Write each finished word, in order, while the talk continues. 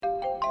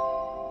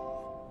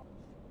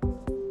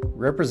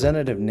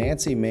Representative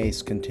Nancy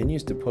Mace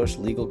continues to push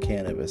legal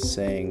cannabis,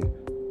 saying,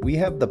 "We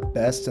have the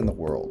best in the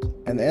world,"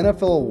 and the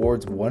NFL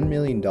awards $1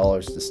 million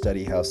to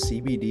study how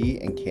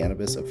CBD and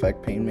cannabis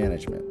affect pain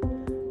management.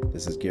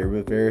 This is Gary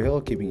with Very Hill,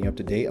 keeping you up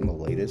to date on the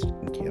latest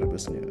in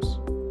cannabis news.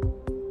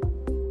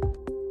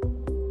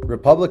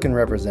 Republican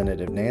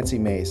Representative Nancy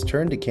Mace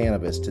turned to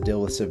cannabis to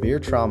deal with severe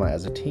trauma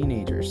as a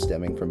teenager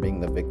stemming from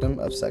being the victim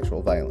of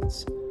sexual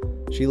violence.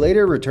 She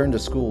later returned to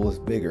school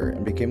with vigor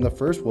and became the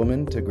first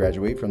woman to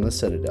graduate from the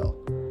Citadel.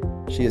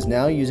 She is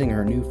now using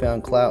her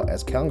newfound clout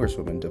as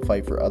Congresswoman to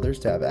fight for others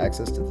to have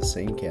access to the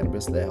same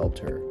cannabis that helped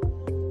her.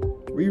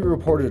 We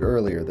reported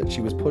earlier that she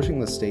was pushing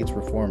the state's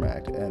Reform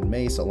Act, and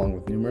Mace, along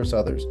with numerous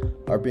others,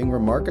 are being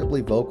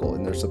remarkably vocal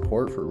in their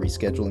support for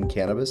rescheduling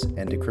cannabis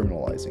and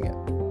decriminalizing it.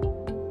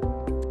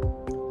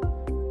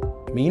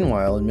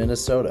 Meanwhile, in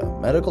Minnesota,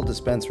 medical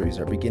dispensaries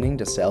are beginning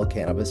to sell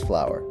cannabis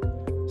flower.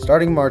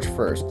 Starting March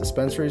 1st,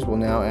 dispensaries will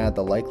now add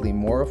the likely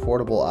more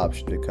affordable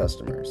option to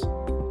customers.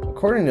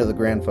 According to the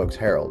Grand Forks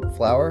Herald,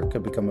 flower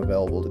could become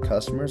available to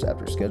customers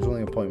after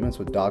scheduling appointments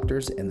with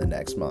doctors in the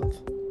next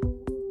month.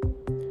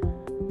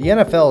 The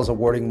NFL is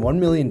awarding $1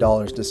 million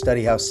to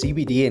study how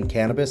CBD and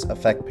cannabis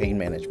affect pain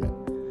management.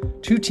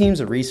 Two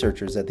teams of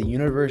researchers at the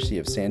University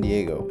of San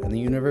Diego and the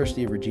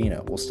University of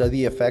Regina will study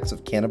the effects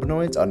of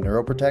cannabinoids on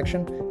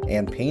neuroprotection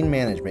and pain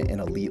management in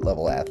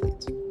elite-level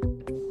athletes.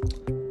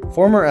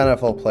 Former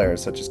NFL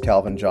players such as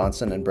Calvin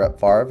Johnson and Brett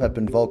Favre have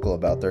been vocal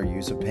about their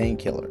use of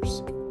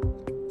painkillers.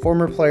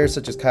 Former players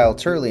such as Kyle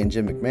Turley and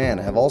Jim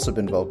McMahon have also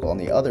been vocal on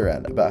the other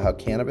end about how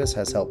cannabis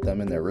has helped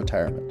them in their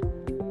retirement.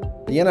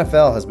 The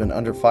NFL has been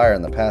under fire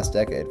in the past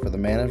decade for the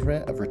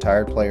management of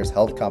retired players'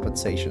 health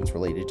compensations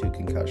related to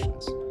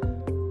concussions.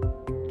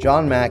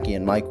 John Mackey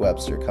and Mike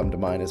Webster come to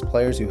mind as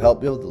players who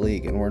helped build the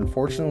league and were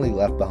unfortunately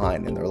left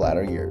behind in their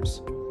latter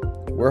years.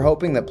 We're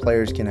hoping that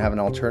players can have an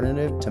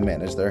alternative to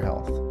manage their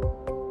health.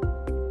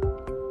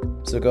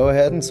 So go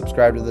ahead and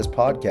subscribe to this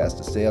podcast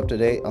to stay up to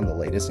date on the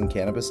latest in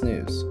cannabis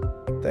news.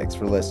 Thanks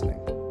for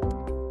listening.